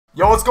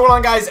Yo, what's going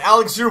on, guys?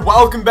 Alex here.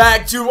 Welcome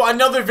back to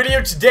another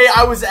video. Today,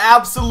 I was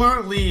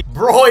absolutely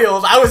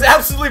broiled.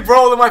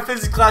 In my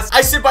physics class.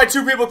 I sit by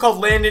two people called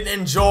Landon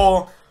and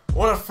Joel.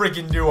 What a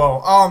freaking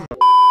duo.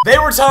 They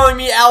were telling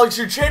me, Alex,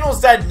 your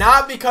channel's dead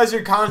not because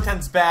your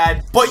content's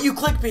bad, but you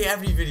clickbait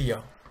every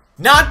video.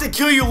 Not to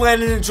kill you,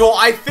 Landon and Joel.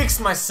 I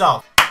fixed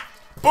myself.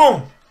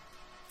 Boom.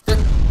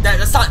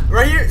 That's not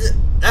right here.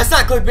 That's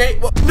not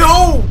clickbait.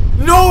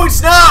 No,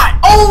 it's not.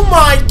 Oh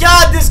my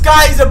God, this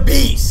guy is a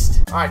beast.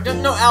 All right,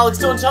 no, Alex,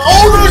 don't tell.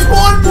 Oh, there's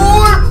one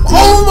more.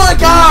 Oh my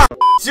God.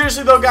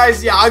 Seriously though,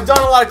 guys, yeah, I've done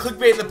a lot of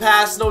clickbait in the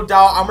past, no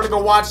doubt. I'm gonna go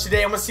watch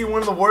today. I'm gonna see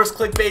one of the worst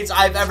clickbaits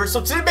I've ever.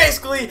 So today,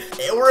 basically,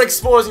 we're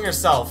exposing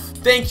yourself.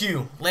 Thank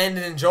you,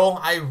 Landon and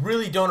Joel. I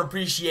really don't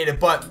appreciate it,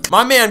 but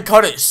my man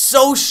cut it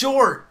so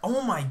short.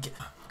 Oh my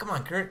God. Come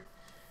on, Kurt.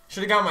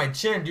 Should have got my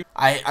chin, dude.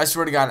 I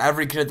swear to God,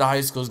 every kid at the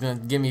high school is gonna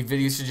give me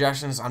video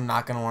suggestions. I'm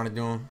not gonna want to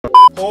do them.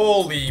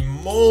 Holy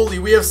moly,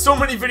 we have so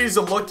many videos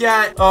to look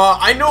at.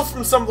 I know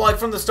from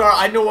the start,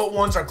 I know what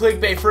ones are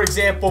clickbait. For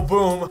example,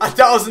 boom,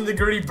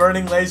 1,000-degree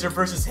burning laser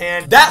versus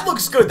hand. That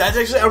looks good. That's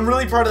actually, I'm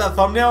really proud of that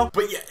thumbnail.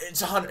 But yeah,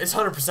 it's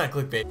 100%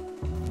 clickbait.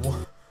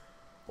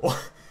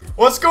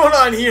 What's going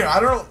on here? I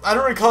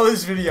don't recall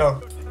this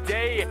video.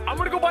 Today, I'm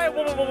gonna go buy a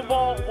bubble.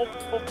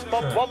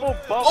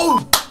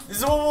 Oh, this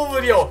is a bubble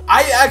video.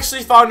 I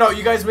actually found out.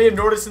 You guys may have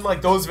noticed in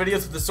like those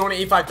videos with the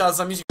Sony A5000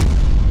 I'm using.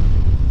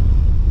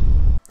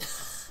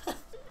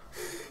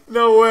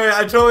 No way,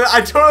 I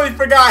totally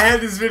forgot I had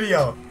this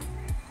video.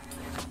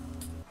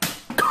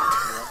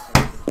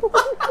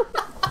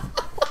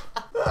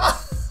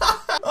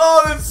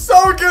 Oh, that's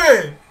so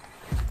good.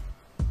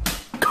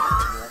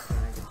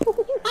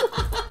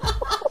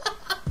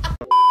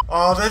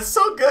 Oh, that's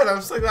so good.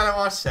 I'm so glad I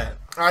watched that.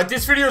 Alright,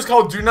 this video is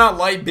called Do Not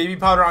Light Baby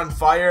Powder on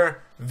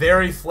Fire.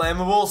 Very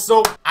flammable.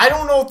 So I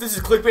don't know if this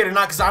is clickbait or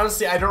not, because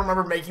honestly I don't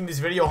remember making this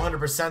video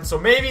 100%. So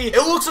maybe it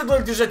looks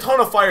like there's a ton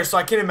of fire, so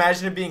I can't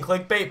imagine it being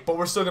clickbait, but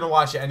we're still gonna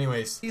watch it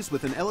anyways.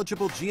 With an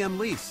eligible GM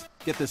lease,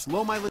 get this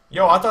low mileage.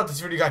 Yo, I thought this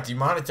video got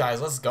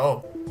demonetized. Let's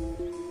go.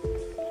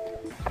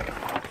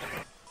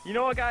 You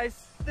know what, guys?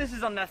 This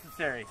is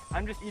unnecessary.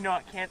 I'm just,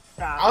 I can't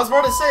stop. I was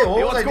about to say, what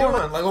was I doing?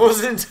 Like,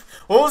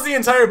 what was the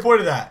entire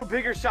point of that? A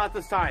bigger shot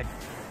this time.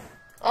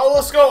 Oh,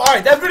 let's go.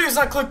 Alright, that video's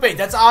not clickbait.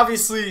 That's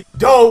obviously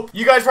dope.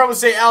 You guys probably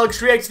say,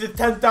 Alex reacts to the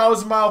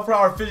 10,000 mile per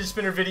hour fidget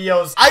spinner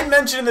videos. I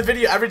mentioned in the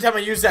video, every time I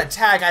use that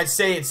tag, I'd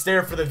say it's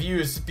there for the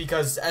views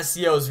because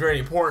SEO is very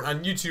important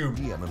on YouTube.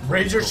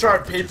 Razor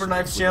Sharp Paper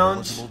Knife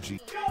Challenge. Yo,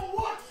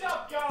 what's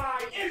up,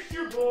 guys? It's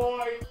your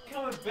boy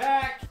coming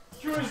back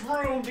to his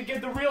room to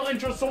get the real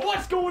intro. So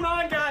what's going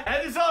on, guys? I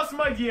had this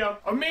awesome idea,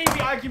 or maybe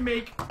I can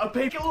make a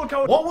little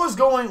code. What was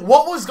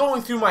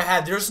going through my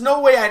head? There's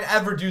no way I'd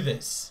ever do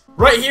this.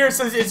 Right here it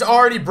says it's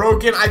already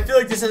broken. I feel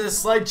like this has a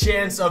slight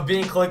chance of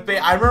being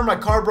clickbait. I remember my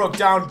car broke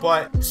down,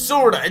 but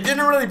sorta. It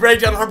didn't really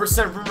break down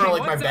 100%. Remember,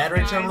 like my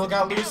battery terminal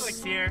got loose.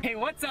 Alex here. Hey,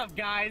 what's up,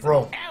 guys?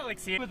 Bro,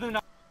 Alex here.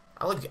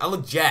 I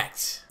look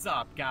jacked. What's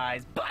up,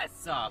 guys?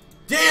 What's up?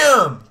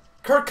 Damn!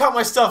 Kurt cut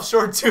my stuff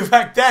short too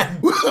back then.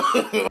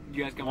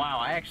 You guys go. Wow,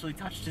 I actually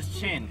touched his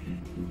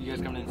chin. You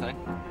guys coming inside?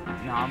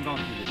 No, I'm going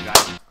through the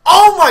drive.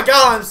 Oh my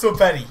God, I'm so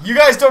petty. You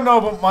guys don't know,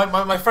 but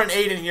my friend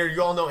Aiden here,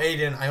 you all know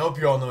Aiden. I hope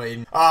you all know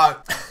Aiden.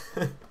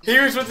 He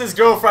was with his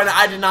girlfriend.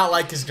 I did not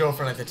like his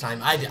girlfriend at the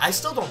time. I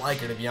still don't like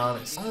her, to be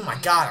honest. Oh my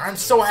God, I'm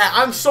so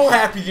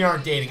happy they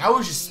aren't dating.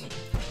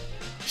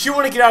 She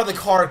wouldn't get out of the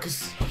car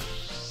because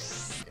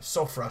it's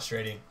so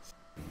frustrating.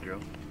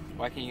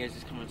 Why can't you guys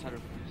just come inside?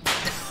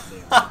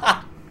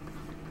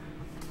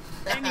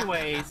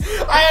 Anyways,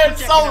 I had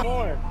so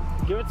more.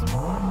 Give it some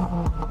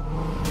more.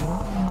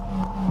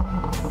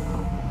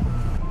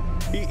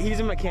 He's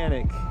a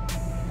mechanic.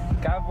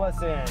 God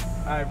bless him.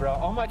 Alright, bro.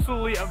 I'm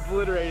absolutely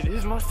obliterated.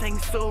 His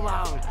Mustang's so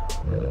loud.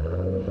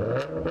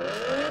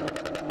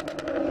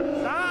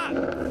 Stop!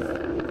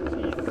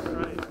 Jesus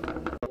Christ.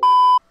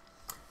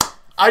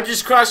 I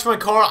just crashed my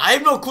car. I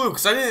have no clue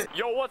because I didn't.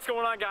 Yo, what's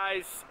going on,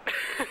 guys?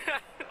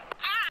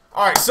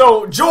 Alright,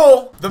 so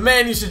Joel, the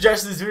man who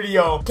suggested this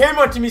video, came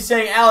up to me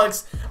saying,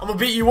 Alex, I'm gonna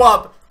beat you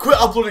up. Quit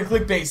uploading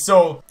clickbait.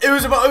 So it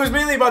was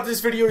mainly about this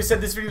video. He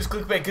said this video was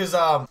clickbait because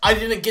I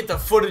didn't get the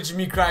footage of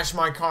me crashing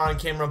my car on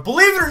camera.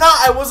 Believe it or not,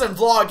 I wasn't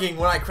vlogging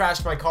when I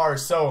crashed my car.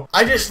 So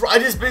I just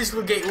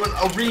basically gave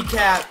a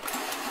recap.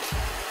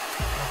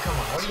 Oh, come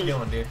on, what are you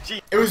doing, dude?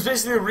 It was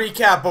basically a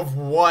recap of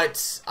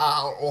what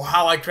or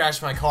how I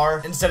crashed my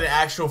car instead of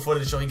actual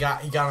footage. So he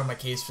got on my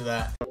case for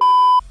that.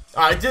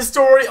 Alright, this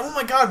story, oh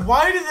my God,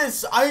 why did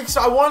this, I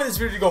wanted this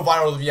video to go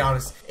viral, to be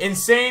honest.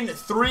 Insane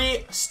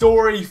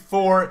 3-story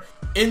fort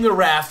in the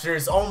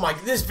rafters. Oh my,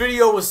 this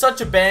video was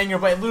such a banger,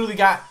 but it literally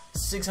got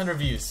 600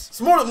 views. It's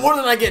more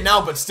than I get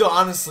now, but still,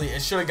 honestly,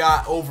 it should have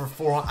got over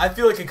 400. I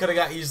feel like it could have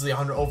got easily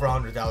over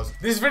 100,000.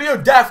 This video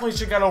definitely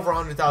should have got over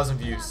 100,000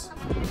 views.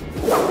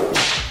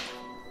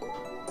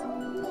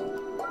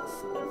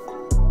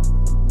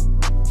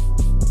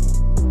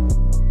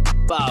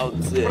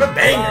 What a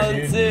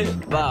banger, dude.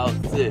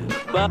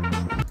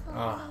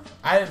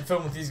 I hadn't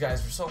filmed with these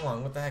guys for so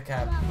long. What the heck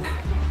happened?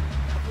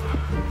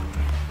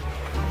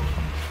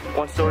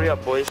 One story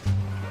up, boys.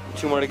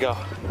 2 more to go.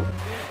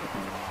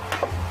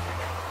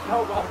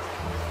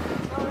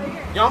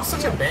 Yo, I'm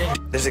such a banger.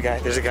 There's a guy.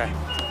 There's a guy.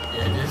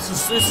 Yeah, this is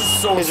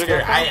so Is there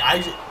a scary. guy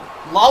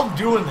I love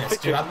doing this,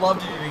 Picture. dude. I'd love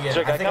to do it Is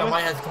there again. a I guy think I coming?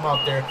 might have to come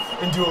out there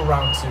and do a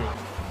round 2.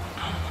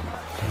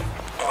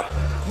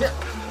 Yeah.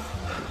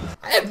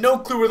 I have no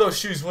clue where those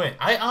shoes went.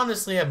 I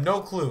honestly have no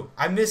clue.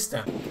 I missed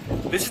them.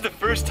 This is the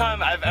first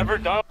time I've ever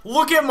done.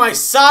 Look at my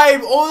side.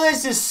 Oh,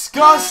 that's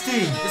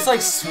disgusting. It's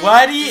like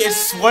sweaty.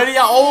 It's sweaty.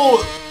 Oh.